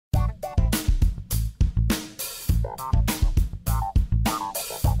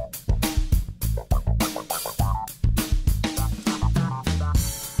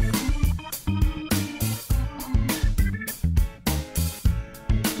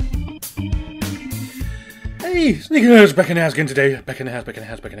Hey, sneakylinux back in the house again today. Back in the house,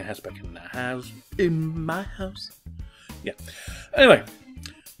 in my house. Yeah. Anyway,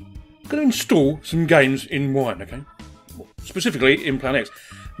 I'm going to install some games in Wine, okay? Well, specifically in playonlinux.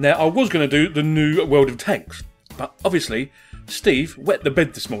 Now, I was going to do the new World of Tanks, but obviously, Steve wet the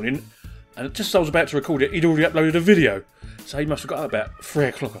bed this morning, and just as I was about to record it, he'd already uploaded a video. So he must have got up about 3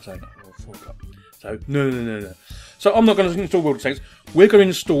 o'clock or something, or 4 o'clock. So, no. So I'm not going to install World of Tanks. We're going to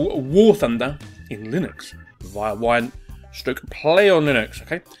install War Thunder in Linux via Wine/playonlinux,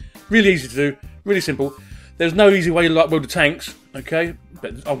 okay? Really easy to do, really simple. There's no easy way like World of Tanks, okay?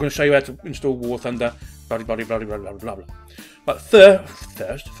 But I'm going to show you how to install War Thunder, blah, blah, blah, blah, blah, blah, blah, blah.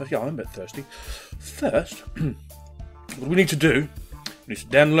 But yeah, I'm a bit thirsty. First, what we need to do, we need to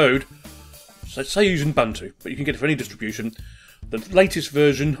download, so say using Ubuntu, but you can get it for any distribution, the latest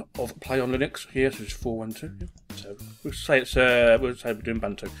version of playonlinux here, so it's 4.12. Yeah. So we'll say we're doing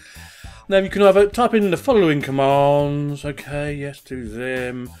Ubuntu. Now you can either type in the following commands, okay, yes, do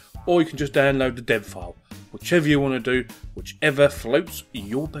them, or you can just download the dev file, whichever you want to do, whichever floats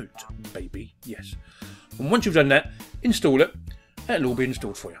your boat, baby. Yes. And once you've done that, install it, and it'll all be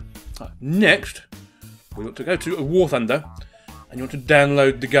installed for you. Right, next, we want to go to War Thunder, and you want to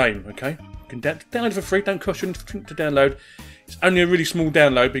download the game, okay? You can download it for free, don't cost you anything to download. It's only a really small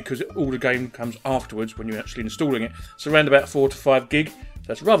download because all the game comes afterwards when you're actually installing it. It's around about 4 to 5 gig, so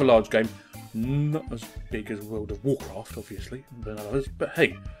that's a rather large game. Not as big as World of Warcraft, obviously, than others, but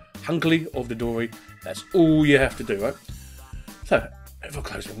hey, hunkily of the dory, that's all you have to do, right? So, if I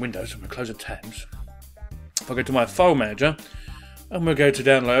close the windows and we close the tabs, if I go to my file manager, and we'll go to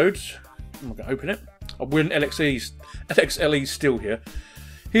downloads, and we're going to open it. We're in LXLE still here.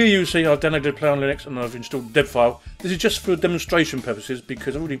 Here you see I've downloaded playonlinux and I've installed the dev file. This is just for demonstration purposes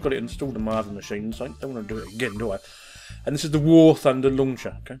because I've already got it installed on my other machine, so I don't want to do it again, do I? And this is the War Thunder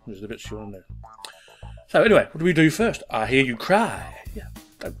launcher, okay? This is the bits you want to know. So anyway, what do we do first? I hear you cry. Yeah,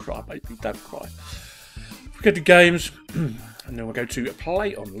 don't cry, baby, don't cry. We go to games, and then we'll go to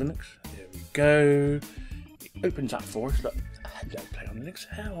playonlinux. There we go. It opens up for us. Look, hello, playonlinux.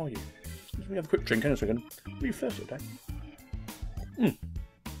 How are you? Let me have a quick drink in a second. What are you thirsty today?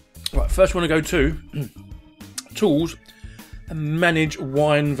 Right, first we want to go to Tools and Manage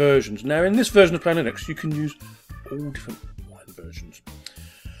Wine Versions. Now, in this version of playonlinux, you can use all different wine versions.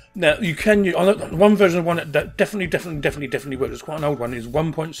 Now, you can use one version of one that definitely works. It's quite an old one. It's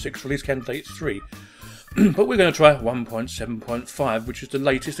 1.6 release candidate 3. But we're going to try 1.7.5, which is the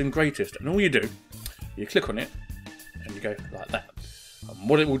latest and greatest. And all you do, you click on it, and you go like that. And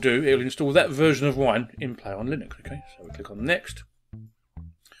what it will do, it will install that version of Wine in playonlinux. Okay, so we click on Next.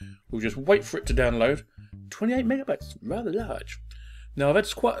 We'll just wait for it to download. 28 megabytes, rather large. Now, I've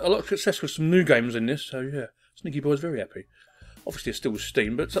had quite a lot of success with some new games in this, so yeah, Sneaky Boy's very happy. Obviously, it's still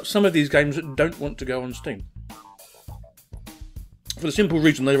Steam, but some of these games that don't want to go on Steam. For the simple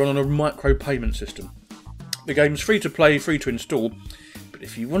reason they run on a micro payment system. The game's free to play, free to install, but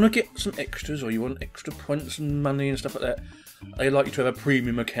if you want to get some extras, or you want extra points and money and stuff like that, they like you to have a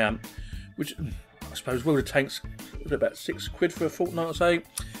premium account, which I suppose World of Tanks is about £6 for a fortnight or so.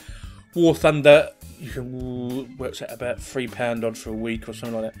 War Thunder, you can work out about £3 odd for a week or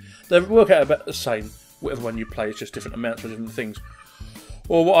something like that. They work out about the same, whatever one you play, it's just different amounts for different things.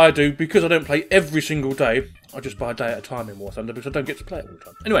 Or what I do, because I don't play every single day, I just buy a day at a time in War Thunder because I don't get to play it all the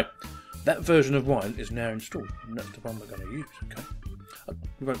time. Anyway, that version of Wine is now installed, and that's the one we're going to use, okay?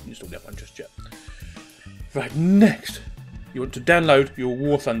 We won't install that one just yet. Right, next, you want to download your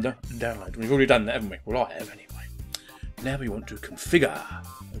War Thunder download. We've already done that, haven't we? Well, I have anyway. Now we want to configure,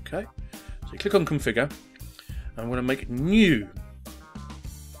 okay? So you click on configure, and we're going to make it new.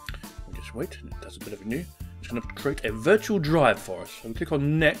 We'll just wait, and it does a bit of a new. It's going to create a virtual drive for us. So we click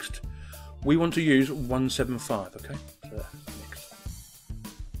on next. We want to use 175, okay? So there, next.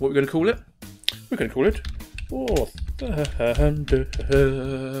 What are we going to call it? We're going to call it War Thunder,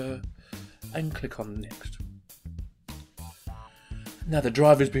 and click on next. Now the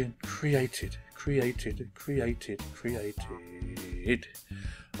drive is being created.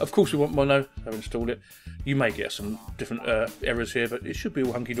 Of course we want mono, so I've installed it. You may get some different errors here, but it should be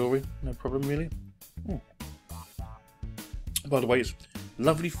all hunky-dory, no problem really. By the way, it's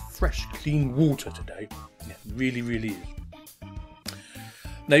lovely, fresh, clean water today. Yeah, really is.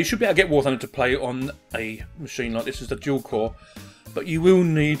 Now you should be able to get War Thunder to play on a machine like this. This is the dual core, but you will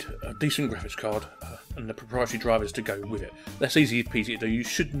need a decent graphics card and the proprietary drivers to go with it. That's easy peasy to do. You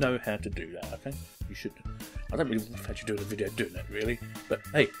should know how to do that, okay? You should. I don't really fancy doing a video doing that, really. But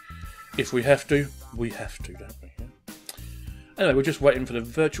hey, if we have to, don't we? Yeah? Anyway, we're just waiting for the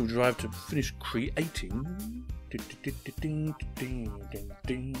virtual drive to finish creating.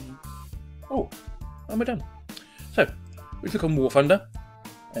 Oh, and we're done. So we click on War Thunder.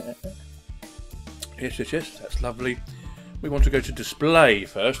 Yes, that's lovely. We want to go to display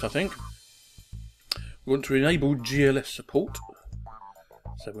first, I think. We want to enable GLS support.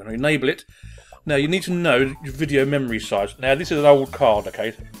 So we're going to enable it. Now you need to know your video memory size. Now this is an old card,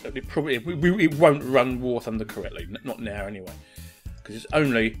 okay? It won't run War Thunder correctly, not now anyway, because it's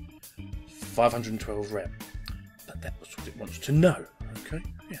only 512 RAM. But that's what it wants to know, okay?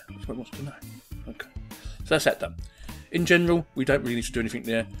 Yeah, that's what it wants to know. Okay, so that's that done. In general, we don't really need to do anything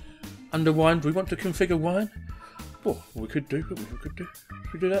there. Under wine, do we want to configure wine? Well, we could do. Should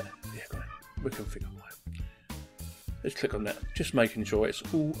we do that? Yeah, go on. We configure wine. Let's click on that, just making sure it's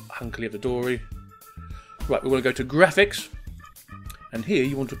all hunky of the dory. Right, we want to go to graphics, and here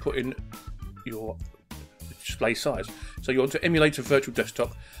you want to put in your display size. So you want to emulate a virtual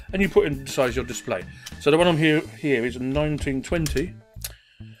desktop, and you put in the size of your display. So the one I'm here is 1920,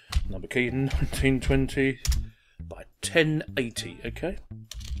 number key 1920 by 1080. Okay,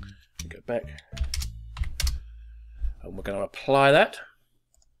 go back, and we're going to apply that,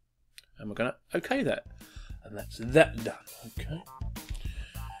 and we're going to OK that. And that's that done, okay.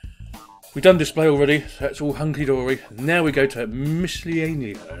 We've done display already, so that's all hunky-dory. Now we go to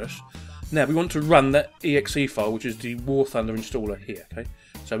miscellaneous. Now we want to run that exe file, which is the War Thunder installer here, okay.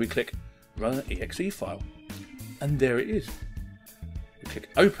 So we click run an exe file, and there it is. We click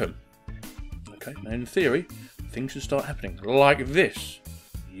open. Okay, now in theory, things should start happening like this.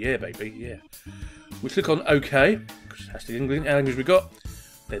 Yeah, baby, yeah. We click on OK, because that's the language we got.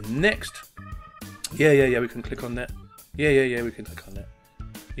 Then next. Yeah, we can click on that. Yeah, we can click on that.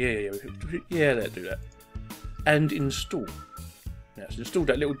 Yeah, we can, yeah, let's do that. And install. Now it's installed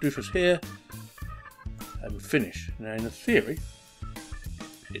that little doofus here. And finish. Now in theory,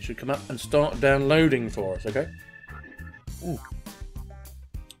 it should come up and start downloading for us, okay? Ooh.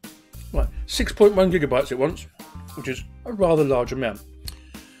 Right, 6.1 gigabytes it wants, which is a rather large amount.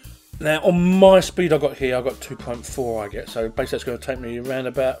 Now on my speed I got here, I got 2.4 I get, so basically it's going to take me around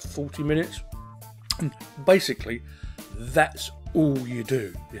about 40 minutes. And basically, that's all you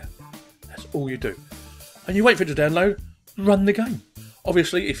do. Yeah, that's all you do. And you wait for it to download, run the game.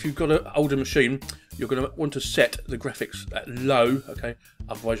 Obviously, if you've got an older machine, you're going to want to set the graphics at low, okay?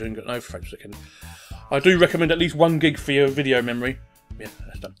 Otherwise, you're going to get no frames per second. I do recommend at least 1 gig for your video memory. Yeah,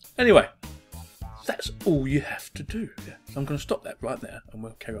 that's done. Anyway, that's all you have to do. Yeah. So I'm going to stop that right there, and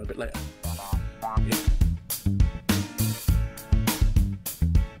we'll carry on a bit later. Yeah.